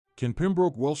Can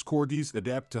Pembroke Welsh Corgis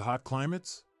adapt to hot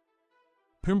climates?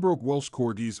 Pembroke Welsh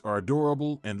Corgis are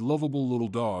adorable and lovable little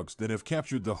dogs that have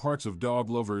captured the hearts of dog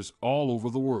lovers all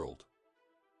over the world.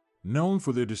 Known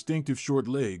for their distinctive short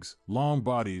legs, long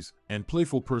bodies, and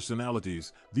playful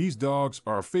personalities, these dogs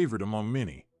are a favorite among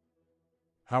many.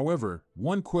 However,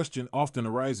 one question often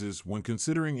arises when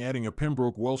considering adding a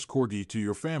Pembroke Welsh Corgi to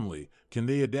your family: can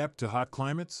they adapt to hot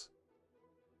climates?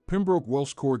 Pembroke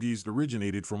Welsh Corgis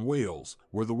originated from Wales,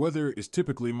 where the weather is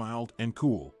typically mild and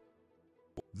cool.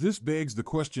 This begs the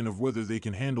question of whether they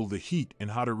can handle the heat in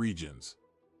hotter regions.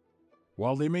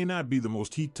 While they may not be the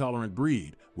most heat-tolerant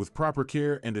breed, with proper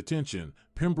care and attention,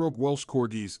 Pembroke Welsh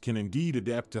Corgis can indeed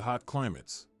adapt to hot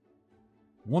climates.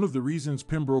 One of the reasons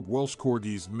Pembroke Welsh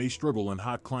Corgis may struggle in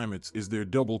hot climates is their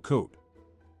double coat.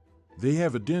 They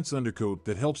have a dense undercoat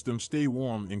that helps them stay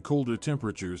warm in colder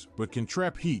temperatures but can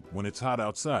trap heat when it's hot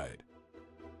outside.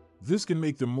 This can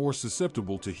make them more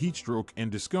susceptible to heat stroke and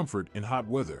discomfort in hot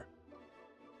weather.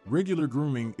 Regular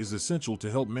grooming is essential to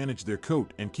help manage their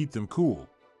coat and keep them cool.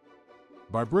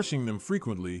 By brushing them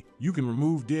frequently, you can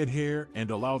remove dead hair and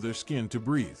allow their skin to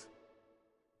breathe.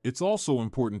 It's also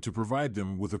important to provide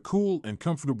them with a cool and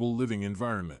comfortable living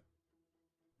environment.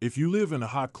 If you live in a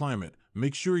hot climate,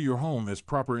 make sure your home has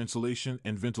proper insulation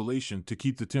and ventilation to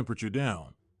keep the temperature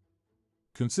down.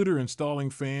 Consider installing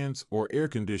fans or air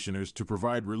conditioners to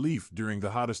provide relief during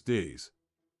the hottest days.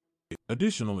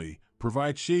 Additionally,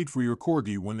 provide shade for your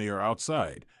corgi when they are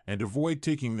outside, and avoid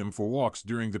taking them for walks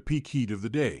during the peak heat of the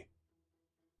day.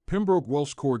 Pembroke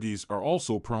Welsh Corgis are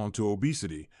also prone to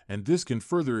obesity, and this can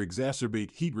further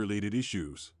exacerbate heat-related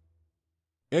issues.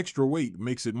 Extra weight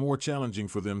makes it more challenging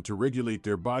for them to regulate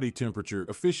their body temperature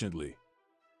efficiently.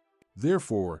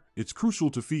 Therefore, it's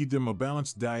crucial to feed them a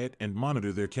balanced diet and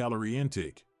monitor their calorie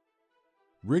intake.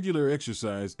 Regular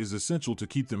exercise is essential to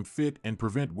keep them fit and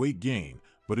prevent weight gain,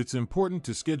 but it's important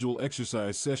to schedule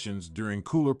exercise sessions during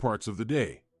cooler parts of the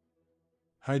day.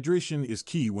 Hydration is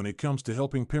key when it comes to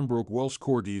helping Pembroke Welsh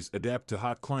Corgis adapt to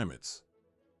hot climates.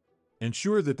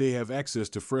 Ensure that they have access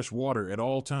to fresh water at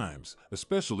all times,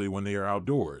 especially when they are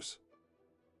outdoors.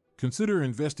 Consider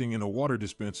investing in a water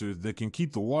dispenser that can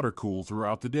keep the water cool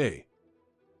throughout the day.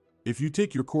 If you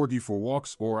take your corgi for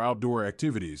walks or outdoor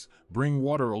activities, bring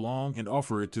water along and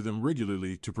offer it to them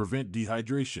regularly to prevent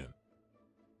dehydration.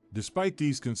 Despite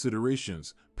these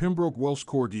considerations, Pembroke Welsh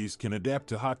Corgis can adapt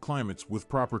to hot climates with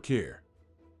proper care.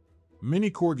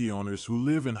 Many corgi owners who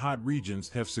live in hot regions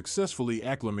have successfully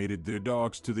acclimated their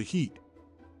dogs to the heat.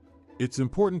 It's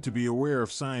important to be aware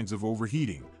of signs of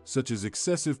overheating, such as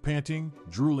excessive panting,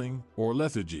 drooling, or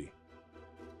lethargy.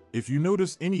 If you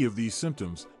notice any of these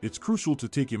symptoms, it's crucial to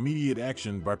take immediate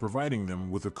action by providing them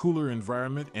with a cooler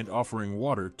environment and offering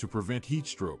water to prevent heat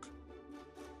stroke.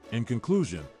 In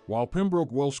conclusion, while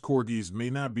Pembroke Welsh Corgis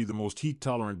may not be the most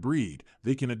heat-tolerant breed,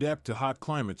 they can adapt to hot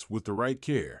climates with the right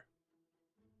care.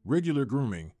 Regular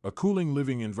grooming, a cooling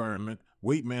living environment,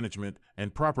 weight management,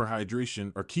 and proper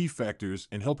hydration are key factors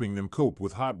in helping them cope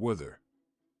with hot weather.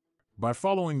 By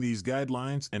following these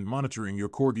guidelines and monitoring your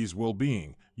corgi's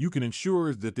well-being, you can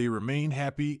ensure that they remain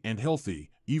happy and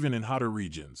healthy, even in hotter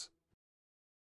regions.